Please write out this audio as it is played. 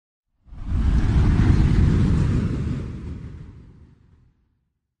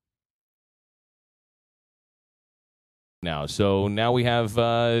now. So now we have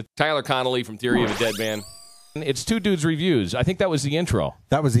Tyler Connolly from Theory of a Dead Man. It's Two Dudes Reviews. I think that was the intro.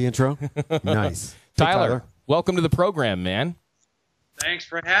 That was the intro? Nice. Tyler, welcome to the program, man. Thanks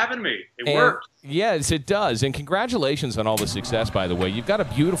for having me. It worked. Yes, it does. And congratulations on all the success, by the way. You've got a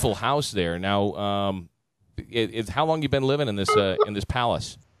beautiful house there. Now, how long you been living in this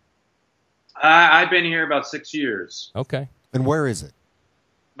palace? I've been here about 6 years. Okay. And where is it?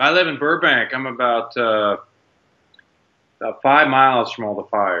 I live in Burbank. I'm about 5 miles from all the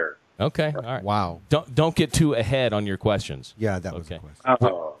fire. Okay. All right. Wow. Don't get too ahead on your questions. Yeah, that was a question.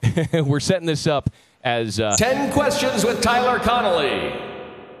 Oh. We're setting this up as 10 questions with Tyler Connolly.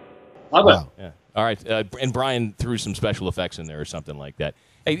 Love it. Yeah. All right. And Brian threw some special effects in there or something like that.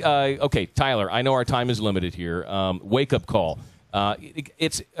 Hey, okay, Tyler, I know our time is limited here. Wake up call.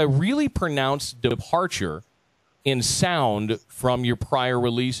 It's a really pronounced departure in sound from your prior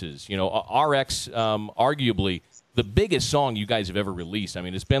releases. You know, RX, arguably the biggest song you guys have ever released. I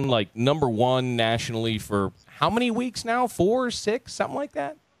mean, it's been like #1 nationally for how many weeks now? 4, 6, something like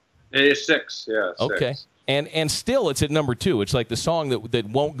that? It's 6, yeah. Okay. 6. And still it's at #2. It's like the song that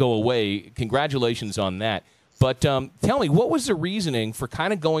won't go away. Congratulations on that. But tell me, what was the reasoning for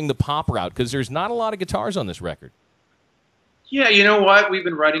kind of going the pop route? Because there's not a lot of guitars on this record. Yeah, you know what? We've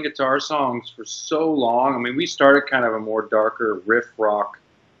been writing guitar songs for so long. I mean, we started kind of a more darker riff rock,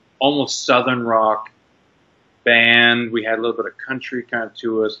 almost southern rock band. We had a little bit of country kind of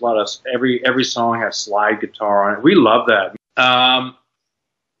to us. A lot of every song has slide guitar on it. We love that.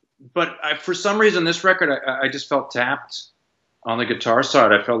 But for some reason, this record, I just felt tapped on the guitar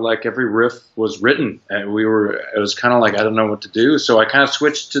side. I felt like every riff was written, and it was kind of like, I don't know what to do. So I kind of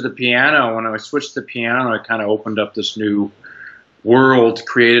switched to the piano. When I switched to the piano, I kind of opened up this new world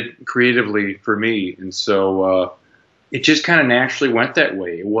creatively for me. And so it just kind of naturally went that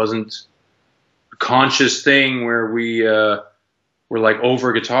way. It wasn't a conscious thing where we were like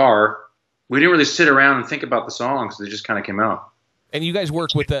over guitar. We didn't really sit around and think about the songs. They just kind of came out. And you guys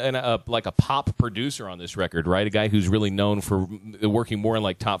work with like a pop producer on this record, right? A guy who's really known for working more in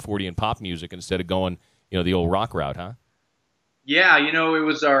like top 40 and pop music instead of going, the old rock route, huh? Yeah, it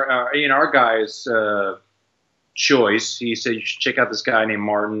was our guy's choice. He said you should check out this guy named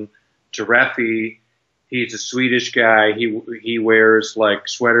Martin Tereffi. He's a Swedish guy. He wears like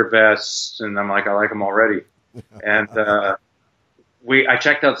sweater vests, and I'm like, I like him already. And I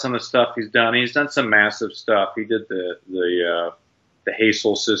checked out some of the stuff he's done. He's done some massive stuff. He did the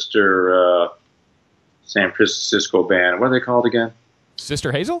Hazel Sister San Francisco band. What are they called again?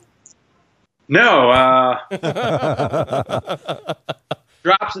 Sister Hazel? No.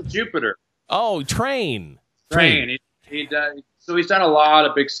 Drops of Jupiter. Oh, Train. Train. So he's done a lot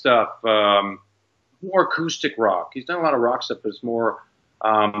of big stuff. More acoustic rock. He's done a lot of rock stuff, but it's more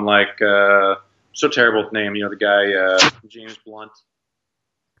like so terrible with name. The guy James Blunt.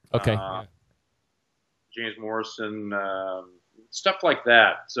 Okay. James Morrison. Stuff like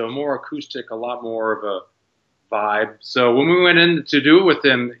that. So more acoustic, a lot more of a vibe. So when we went in to do it with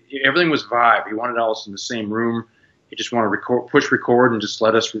him, everything was vibe. He wanted us in the same room. He just wanted to push record and just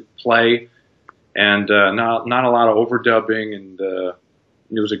let us play, and not a lot of overdubbing, and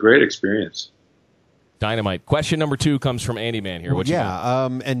it was a great experience. Dynamite. Question number 2 comes from Andy Man here.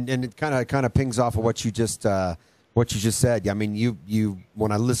 And it kind of pings off of what you just said. I mean, you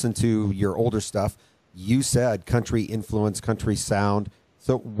when I listened to your older stuff, you said country influence, country sound.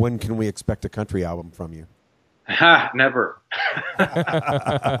 So when can we expect a country album from you? Never. They're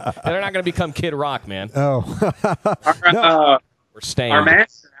not going to become Kid Rock, man. Oh. We're staying. Our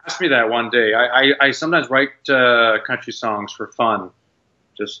manager asked me that one day. I sometimes write country songs for fun,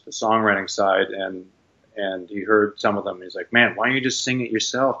 just the songwriting side, and he heard some of them. He's like, man, why don't you just sing it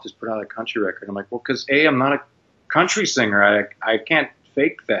yourself? Just put out a country record. I'm like, well, because I'm not a country singer. I can't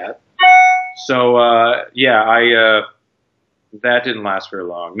fake that. So, that didn't last very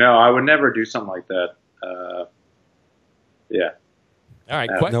long. No, I would never do something like that. Yeah. All right.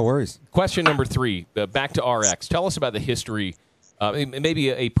 No worries. Question number 3, back to RX. Tell us about the history, maybe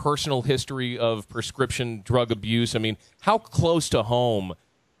a personal history of prescription drug abuse. I mean, how close to home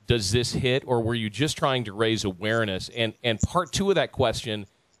does this hit, or were you just trying to raise awareness? And part 2 of that question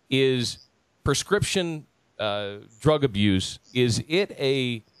is prescription drug abuse. Is it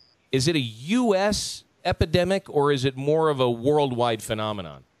a U.S. epidemic, or is it more of a worldwide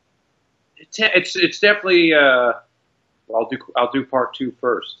phenomenon? It's definitely. I'll do part 2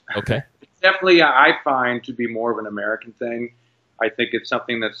 first. Okay. It's definitely, I find, to be more of an American thing. I think it's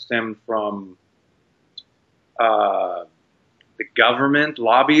something that stemmed from the government,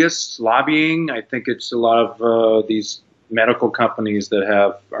 lobbyists lobbying. I think it's a lot of these medical companies that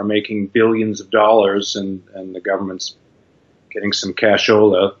are making billions of dollars, and the government's getting some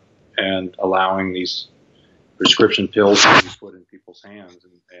cashola and allowing these prescription pills to be put in people's hands,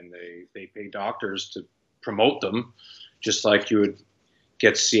 and they pay doctors to promote them, just like you would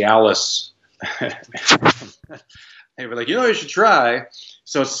get Cialis. They were like, you should try.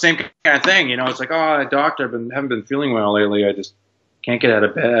 So it's the same kind of thing, it's like, oh, doctor, haven't been feeling well lately. I just can't get out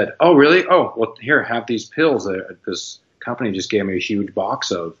of bed. Oh, really? Oh, well, here, have these pills that this company just gave me a huge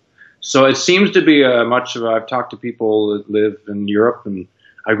box of. So it seems to be I've talked to people that live in Europe, and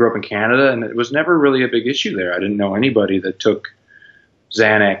I grew up in Canada, and it was never really a big issue there. I didn't know anybody that took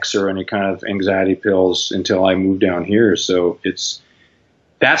Xanax or any kind of anxiety pills until I moved down here. So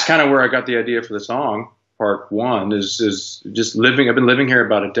that's kind of where I got the idea for the song. Part one is just living. I've been living here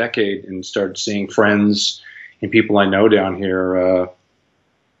about a decade and started seeing friends and people I know down here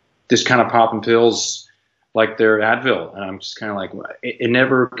just kind of popping pills like they're Advil. And I'm just kind of like, it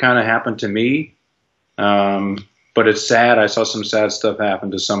never kind of happened to me. But it's sad. I saw some sad stuff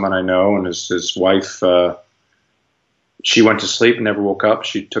happen to someone I know, and his wife, she went to sleep and never woke up.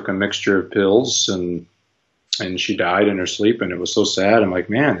 She took a mixture of pills and she died in her sleep, and it was so sad. I'm like,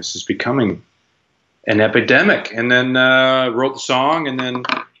 man, this is becoming an epidemic. And then wrote the song, and then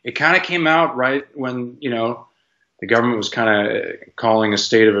it kind of came out right when, the government was kind of calling a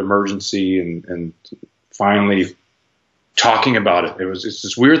state of emergency and finally talking about it. It's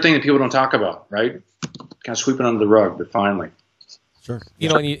this weird thing that people don't talk about, right? Kind of sweeping under the rug, but finally. Sure.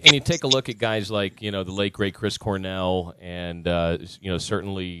 And you take a look at guys like, the late, great Chris Cornell and,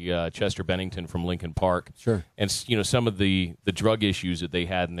 certainly Chester Bennington from Linkin Park. Sure. And, some of the drug issues that they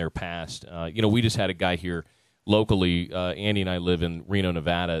had in their past. We just had a guy here locally. Andy and I live in Reno,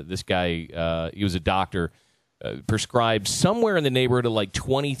 Nevada. This guy, he was a doctor, prescribed somewhere in the neighborhood of like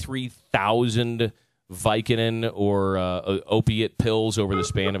 23,000 Vicodin or opiate pills over the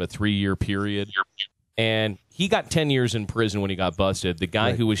span of a 3-year period. And he got 10 years in prison when he got busted. The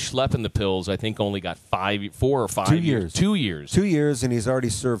guy who was schlepping the pills, I think, only got 4 or 5 2 years. 2 years. 2 years, and he's already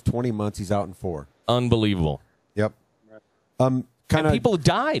served 20 months. He's out in 4. Unbelievable. Yep. And people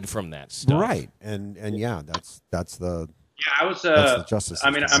died from that stuff. Right. And yeah, that's the I was that's the justice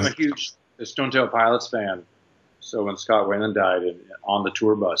system. I'm a huge Stone Temple Pilots fan. So when Scott Weiland died on the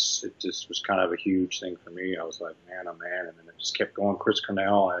tour bus, it just was kind of a huge thing for me. I was like, man, oh man, and then it just kept going. Chris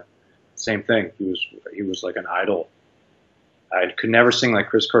Cornell, same thing. He was like an idol. I could never sing like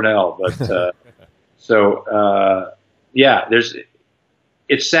Chris Cornell, but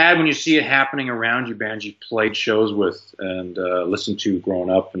it's sad when you see it happening around you, bands you played shows with and listened to growing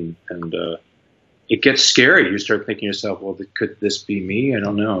up, and it gets scary. You start thinking to yourself, well, could this be me? I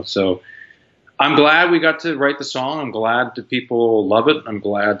don't know. So I'm glad we got to write the song. I'm glad that people love it. I'm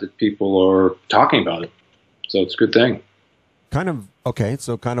glad that people are talking about it. So it's a good thing. Kind of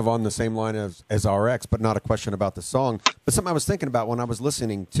on the same line as RX, but not a question about the song. But something I was thinking about when I was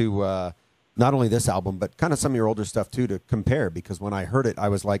listening to not only this album, but kind of some of your older stuff too, to compare, because when I heard it, I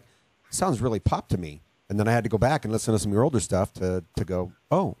was like, it sounds really pop to me. And then I had to go back and listen to some of your older stuff to go,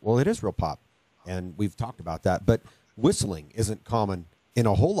 oh, well, it is real pop. And we've talked about that. But whistling isn't common in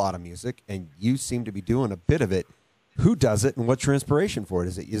a whole lot of music, and you seem to be doing a bit of it. Who does it, and what's your inspiration for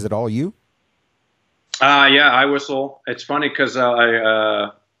it? Is it all you? Yeah, I whistle. It's funny because we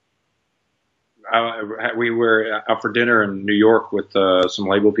were out for dinner in New York with some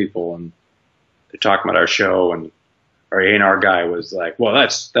label people, and they're talking about our show, and our A&R guy was like, well,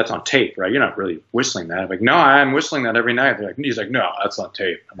 that's on tape, right? You're not really whistling that. I'm like, no, I'm whistling that every night. He's like, no, that's on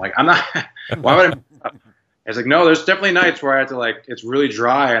tape. I'm like, I'm not. Why would I? It's like, no, there's definitely nights where I have to, it's really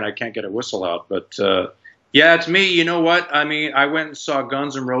dry and I can't get a whistle out. But, yeah, it's me. You know what? I mean, I went and saw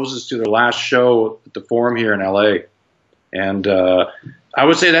Guns N' Roses to their last show at the Forum here in L.A. And I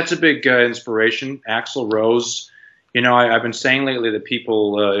would say that's a big inspiration. Axl Rose. I've been saying lately that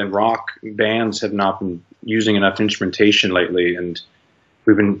people in rock bands have not been using enough instrumentation lately. And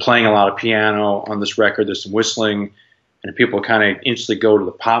we've been playing a lot of piano on this record. There's some whistling. And people kind of instantly go to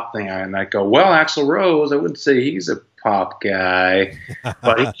the pop thing, and I go, well, Axl Rose, I wouldn't say he's a pop guy,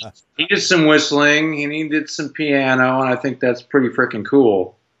 but he did some whistling, and he did some piano, and I think that's pretty freaking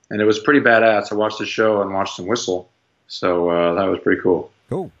cool. And it was pretty badass. I watched the show and watched him whistle, so that was pretty cool.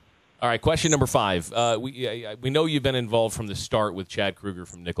 Cool. All right, question number 5. We know you've been involved from the start with Chad Kroeger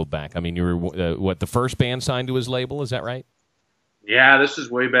from Nickelback. I mean, you were, the first band signed to his label, is that right? Yeah, this is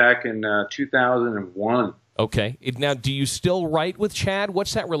way back in 2001. Okay. Now, do you still write with Chad?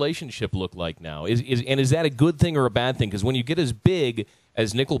 What's that relationship look like now? Is that a good thing or a bad thing? Because when you get as big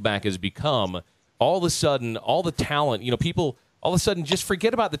as Nickelback has become, all of a sudden, all the talent, people all of a sudden just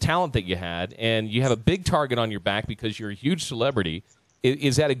forget about the talent that you had, and you have a big target on your back because you're a huge celebrity,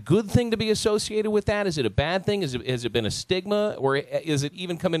 Is that a good thing to be associated with that? Is it a bad thing? Has it been a stigma, or is it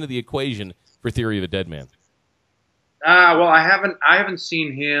even come into the equation for Theory of a Dead Man? Well, I haven't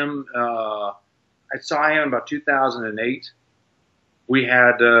seen him. I saw him about 2008. We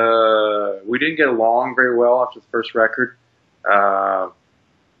didn't get along very well after the first record,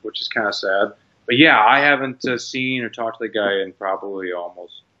 which is kind of sad. But yeah, I haven't seen or talked to the guy in probably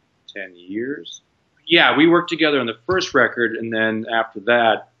almost 10 years. Yeah, we worked together on the first record, and then after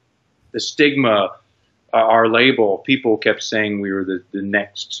that, the stigma, our label, people kept saying we were the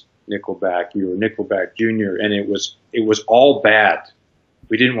next Nickelback. You were Nickelback Jr., and it was all bad.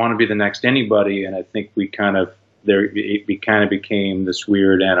 We didn't want to be the next anybody, and I think it kind of became this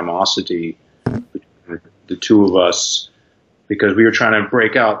weird animosity between the two of us, because we were trying to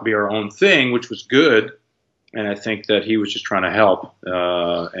break out, be our own thing, which was good. And I think that he was just trying to help.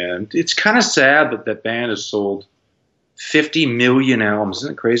 And it's kind of sad that that band has sold 50 million albums.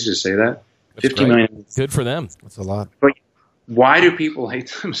 Isn't it crazy to say that? That's 50 million. Good for them. That's a lot. But why do people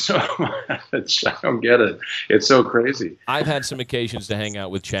hate them so much? I don't get it. It's so crazy. I've had some occasions to hang out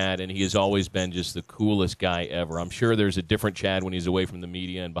with Chad, and he has always been just the coolest guy ever. I'm sure there's a different Chad when he's away from the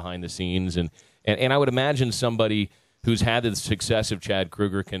media and behind the scenes. And I would imagine somebody who's had the success of Chad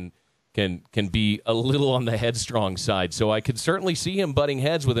Kroeger can be a little on the headstrong side. So I could certainly see him butting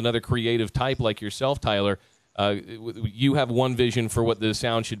heads with another creative type like yourself, Tyler. You have one vision for what the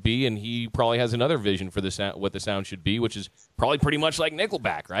sound should be, and he probably has another vision for what the sound should be, which is probably pretty much like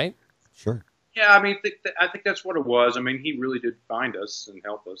Nickelback, right? Sure. Yeah, I mean, I think that's what it was. I mean, he really did find us and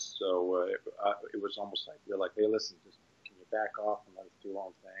help us. So it was almost like, you're like, hey, listen, just can you back off and let us do our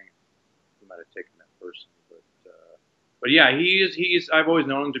own thing? He might have taken that person. But yeah, he's. I've always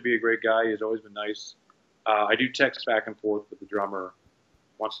known him to be a great guy. He's always been nice. I do text back and forth with the drummer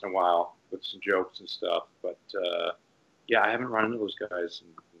once in a while with some jokes and stuff. But yeah, I haven't run into those guys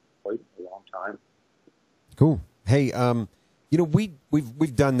in quite a long time. Cool. Hey,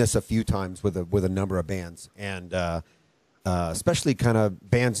 we've done this a few times with a number of bands, and especially kind of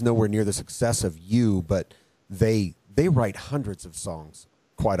bands nowhere near the success of you, but they write hundreds of songs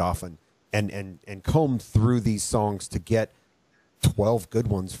quite often. And comb through these songs to get 12 good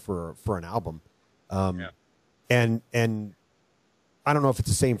ones for an album. And I don't know if it's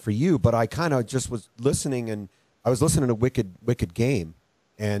the same for you, but I kind of just was listening, and I was listening to Wicked Game.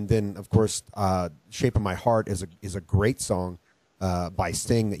 And then, of course, Shape of My Heart is a great song by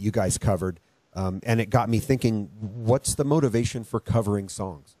Sting that you guys covered. And it got me thinking, what's the motivation for covering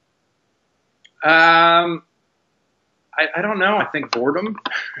songs? I don't know. I think boredom.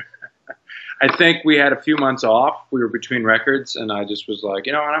 I think we had a few months off. We were between records, and I just was like,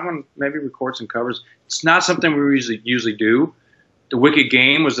 I'm going to maybe record some covers. It's not something we usually do. The Wicked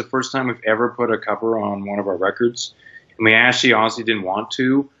Game was the first time we've ever put a cover on one of our records, and we actually honestly didn't want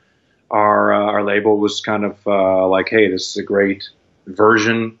to. Our label was kind of like, hey, this is a great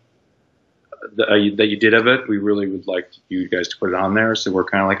version that you did of it. We really would like you guys to put it on there. So we're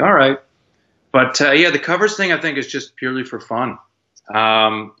kind of like, all right. But yeah, the covers thing I think is just purely for fun.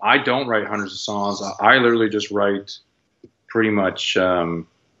 I don't write hundreds of songs. I literally just write pretty much the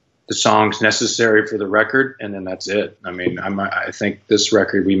songs necessary for the record, and then that's it. I mean, I think this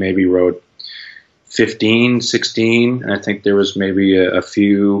record we maybe wrote 15, 16, and I think there was maybe a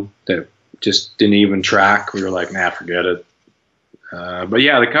few that just didn't even track. We were like, nah, forget it. But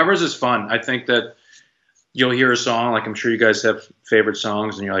yeah, the covers is fun. I think that you'll hear a song, like I'm sure you guys have favorite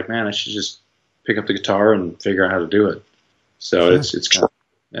songs, and you're like, man, I should just pick up the guitar and figure out how to do it. So it's kind of,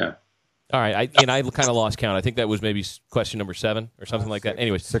 yeah. All right, I kind of lost count. I think that was maybe question number 7 or something like that.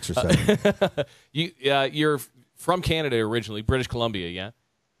 Anyways, 6 or 7. You're from Canada originally, British Columbia, yeah?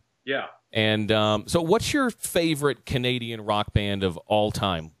 Yeah. And so what's your favorite Canadian rock band of all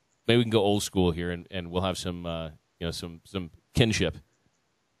time? Maybe we can go old school here, and we'll have some some kinship.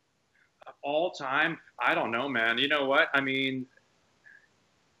 All time? I don't know, man. You know what? I mean,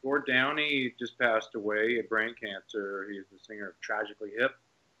 Gord Downie just passed away of brain cancer. He's the singer of Tragically Hip.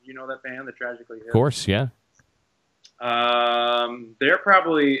 You know that band, the Tragically Hip? Of course, yeah. They're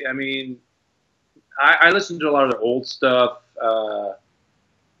probably, I mean, I listened to a lot of their old stuff,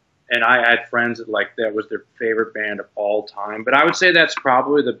 and I had friends that was their favorite band of all time. But I would say that's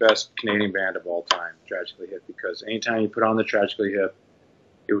probably the best Canadian band of all time, Tragically Hip, because anytime you put on the Tragically Hip,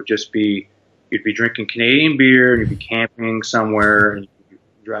 it would just be, you'd be drinking Canadian beer, and you'd be camping somewhere, and you'd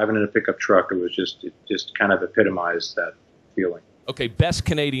be driving in a pickup truck. It just kind of epitomized that feeling. Okay, best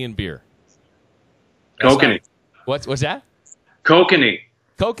Canadian beer. Kokanee. What's that? Kokanee.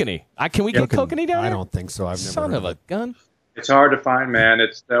 Kokanee. Can we get Kokanee down I there? don't think so. I've never Son heard of a gun. It's hard to find, man.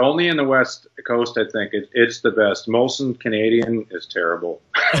 It's only in the West Coast, I think. It's the best. Molson Canadian is terrible.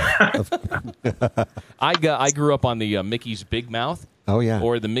 I grew up on the Mickey's Big Mouth. Oh yeah.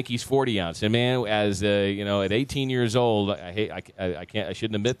 Or the Mickey's 40 ounce. And man, as you know, at 18 years old, I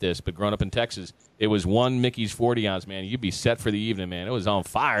shouldn't admit this, but growing up in Texas, it was one Mickey's 40 ounce. Man, you'd be set for the evening, man. It was on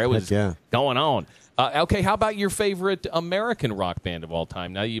fire. It was going on. Okay, how about your favorite American rock band of all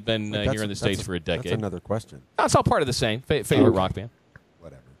time? Now you've been here in the States for a decade. That's another question. No, it's all part of the same favorite rock band.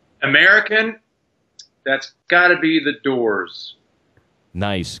 Whatever. American, that's got to be the Doors.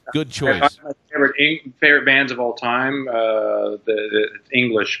 Nice, good choice. My favorite bands of all time. It's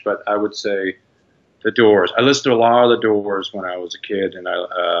English, but I would say the Doors. I listened to a lot of the Doors when I was a kid, and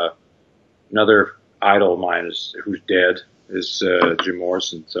another idol of mine who's dead is Jim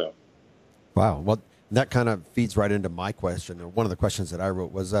Morrison. So, wow. Well, that kind of feeds right into my question. Or one of the questions that I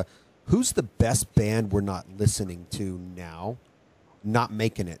wrote was, who's the best band we're not listening to now? Not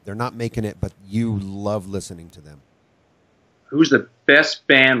making it. They're not making it, but you love listening to them. Who's the best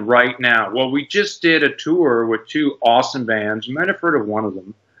band right now? Well, we just did a tour with two awesome bands. You might have heard of one of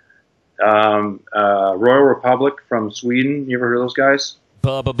them. Royal Republic from Sweden. You ever heard of those guys?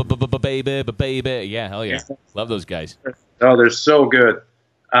 Baby. Yeah, hell yeah. Love those guys. Oh, they're so good.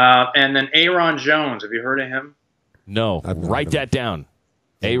 And then Aaron Jones. Have you heard of him? No. Write that down.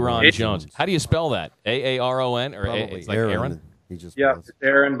 Aaron Jones. How do you spell that? Aaron? Or it's like Aaron? It's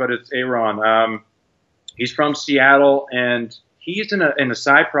Aaron, but it's Aaron. He's from Seattle, and he's in a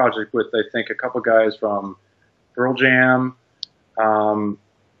side project with, I think, a couple guys from Pearl Jam. And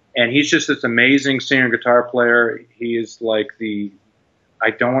he's just this amazing singer and guitar player. He is like I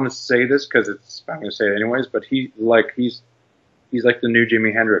don't want to say this because I'm going to say it anyways, but he's like the new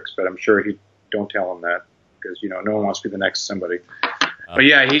Jimi Hendrix, but I'm sure he don't tell him that because, no one wants to be the next somebody. But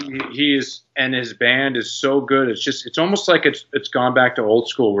yeah, he is, and his band is so good. It's almost like it's gone back to old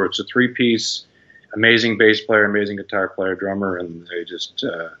school where it's a 3-piece, amazing bass player, amazing guitar player, drummer, and they just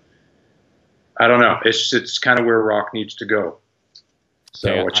I don't know. It's kind of where rock needs to go.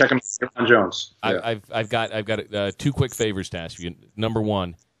 So check him out, Aaron Jones. Yeah. I've got two quick favors to ask you. Number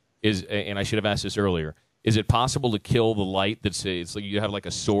one is, and I should have asked this earlier, is it possible to kill the light it's like you have like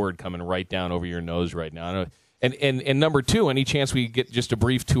a sword coming right down over your nose right now? I don't know. And number two, any chance we get just a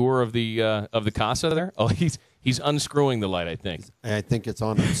brief tour of the casa there? Oh, he's unscrewing the light, I think. I think it's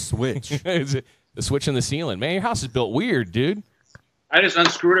on a switch. Is it the switch in the ceiling? Man, your house is built weird, dude. I just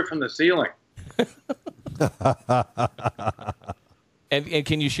unscrewed it from the ceiling. And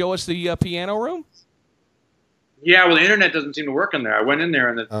can you show us the piano room? Yeah, well, the internet doesn't seem to work in there. I went in there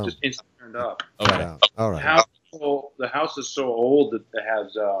and it just instantly turned up. Okay. All right. The house is so old that it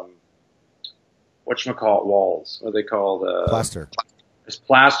has whatchamacallit walls. What are they called? Plaster. It's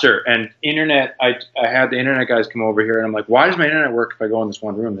plaster. And internet, I had the internet guys come over here, and I'm like, why does my internet work if I go in this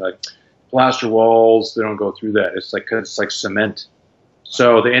one room? They're like, plaster walls, they don't go through that. It's like cement.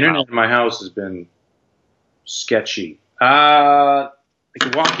 So the internet in my house has been sketchy. I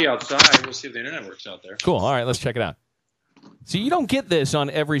can walk you outside. We'll see if the internet works out there. Cool. All right, let's check it out. See, you don't get this on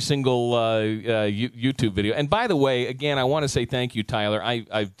every single YouTube video. And by the way, again, I want to say thank you, Tyler.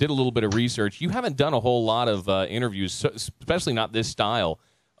 I did a little bit of research. You haven't done a whole lot of interviews, especially not this style,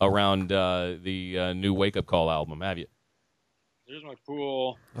 around the new Wake Up Call album, have you? There's my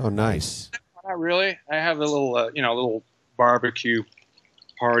pool. Oh, nice. Not really. I have a little, little barbecue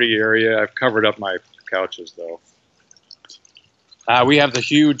party area. I've covered up my couches, though. We have the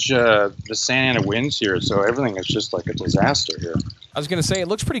huge the Santa Ana winds here, so everything is just like a disaster here. I was going to say, it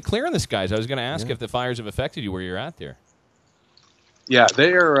looks pretty clear in the skies. I was going to ask if the fires have affected you where you're at there. Yeah,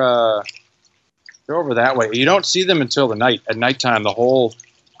 they're over that way. You don't see them until the night. At nighttime, the whole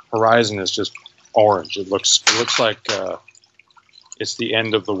horizon is just orange. It looks like it's the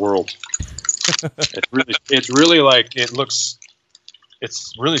end of the world. It's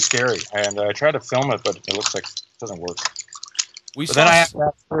really scary. And I tried to film it, but it looks like it doesn't work. But then I have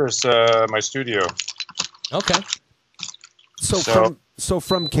to access my studio. Okay. So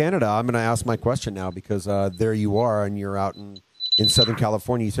from Canada, I'm going to ask my question now because there you are, and you're out in Southern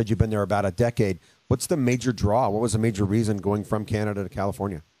California. You said you've been there about a decade. What's the major draw? What was the major reason going from Canada to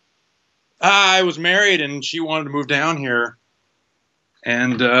California? I was married, and she wanted to move down here,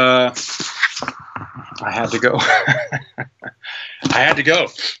 and I had to go.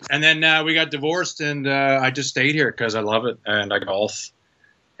 And then we got divorced, and I just stayed here because I love it, and I golf.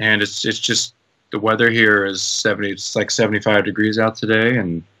 And it's just the weather here is 70. It's like 75 degrees out today,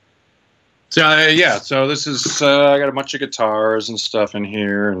 and so So this is I got a bunch of guitars and stuff in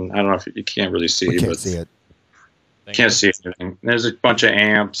here, and I don't know if you can't really see. We can't see it. Can't see anything. There's a bunch of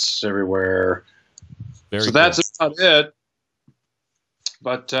amps everywhere. Very so cool. That's about it.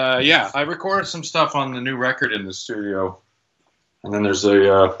 But yeah, I recorded some stuff on the new record in the studio, and then there's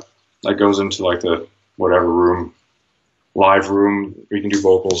a that goes into like the whatever room, live room. You can do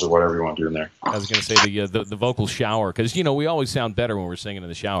vocals or whatever you want to do in there. I was going to say the vocal shower, because we always sound better when we're singing in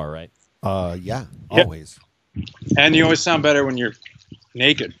the shower, right? Yeah, always. And you always sound better when you're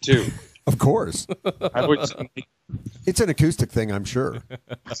naked too. Of course. I would say, It's an acoustic thing, I'm sure.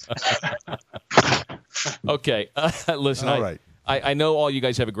 Okay, listen. All right. I know all you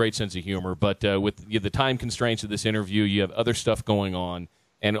guys have a great sense of humor, but with the time constraints of this interview, you have other stuff going on,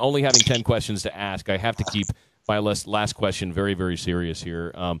 and only having 10 questions to ask, I have to keep my last question very, very serious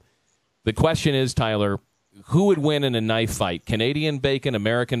here. The question is, Tyler, who would win in a knife fight, Canadian Bacon,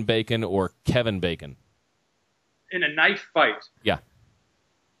 American Bacon, or Kevin Bacon? in a knife fight, Yeah.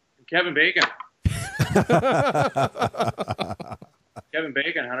 Kevin Bacon. Kevin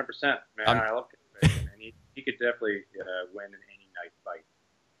Bacon, 100%. Man, I love Kevin Bacon, and he could definitely win in any knife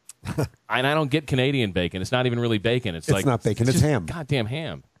fight. And I don't get Canadian bacon. It's not even really bacon. It's like not bacon. It's just ham. Goddamn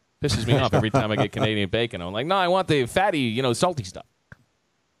ham. Pisses me off every time I get Canadian bacon. I'm like, no, I want the fatty, salty stuff.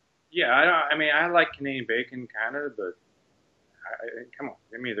 Yeah, I like Canadian bacon, kind of, but come on,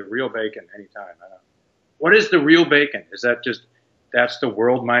 give me the real bacon anytime. What is the real bacon? Is that that's the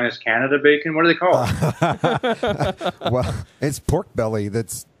world minus Canada bacon? What do they call it? Well, it's pork belly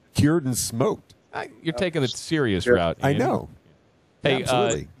that's cured and smoked. You're taking the serious route. I Ian. know. Hey,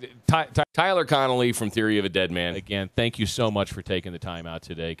 absolutely. Tyler Connolly from Theory of a Dead Man. Again, thank you so much for taking the time out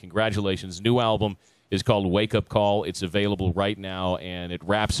today. Congratulations. New album is called Wake Up Call. It's available right now, and it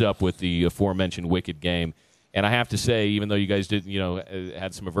wraps up with the aforementioned Wicked Game. And I have to say, even though you guys did,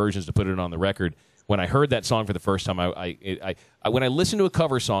 had some aversions to put it on the record, when I heard that song for the first time, when I listen to a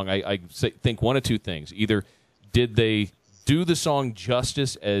cover song, I think one of two things. Either did they do the song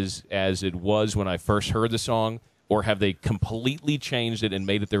justice as it was when I first heard the song, or have they completely changed it and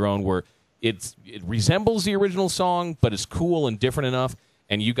made it their own, where it resembles the original song, but it's cool and different enough,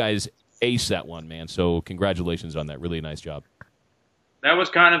 and you guys ace that one, man. So congratulations on that. Really nice job. That was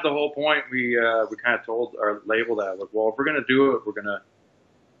kind of the whole point. We kind of told our label that, like, well, if we're gonna do it,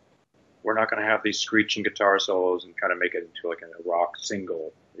 we're not gonna have these screeching guitar solos and kind of make it into like a rock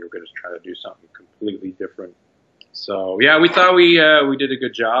single. We were gonna try to do something completely different. So yeah, we thought we did a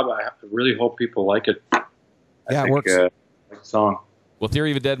good job. I really hope people like it. It works. Like the song. Well,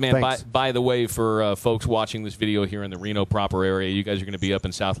 Theory of a Dead Man, Thanks. by the way, for folks watching this video here in the Reno proper area, you guys are going to be up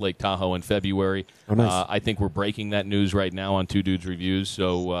in South Lake Tahoe in February. Oh, nice. I think we're breaking that news right now on Two Dudes Reviews,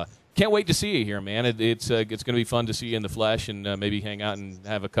 so can't wait to see you here, man. It's going to be fun to see you in the flesh and maybe hang out and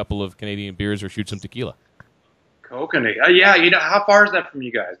have a couple of Canadian beers or shoot some tequila. Coconut. Yeah, how far is that from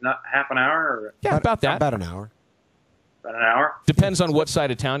you guys? Not half an hour? Or Yeah, about that. About an hour. about an hour? Depends on what side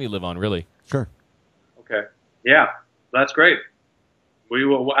of town you live on, really. Sure. Okay. Yeah, that's great. We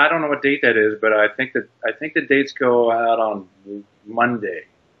will. I don't know what date that is, but I think the dates go out on Monday.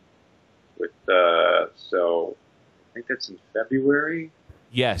 So I think that's in February.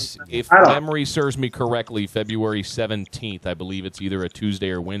 Yes, if I don't- memory serves me correctly, February 17th. I believe it's either a Tuesday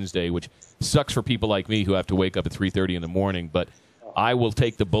or Wednesday, which sucks for people like me who have to wake up at 3:30 in the morning. But I will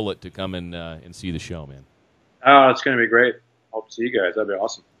take the bullet to come and see the show, man. Oh, it's going to be great. Hope to see you guys. That'd be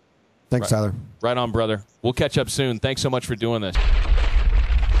awesome. Thanks, Tyler. Right on, brother. We'll catch up soon. Thanks so much for doing this.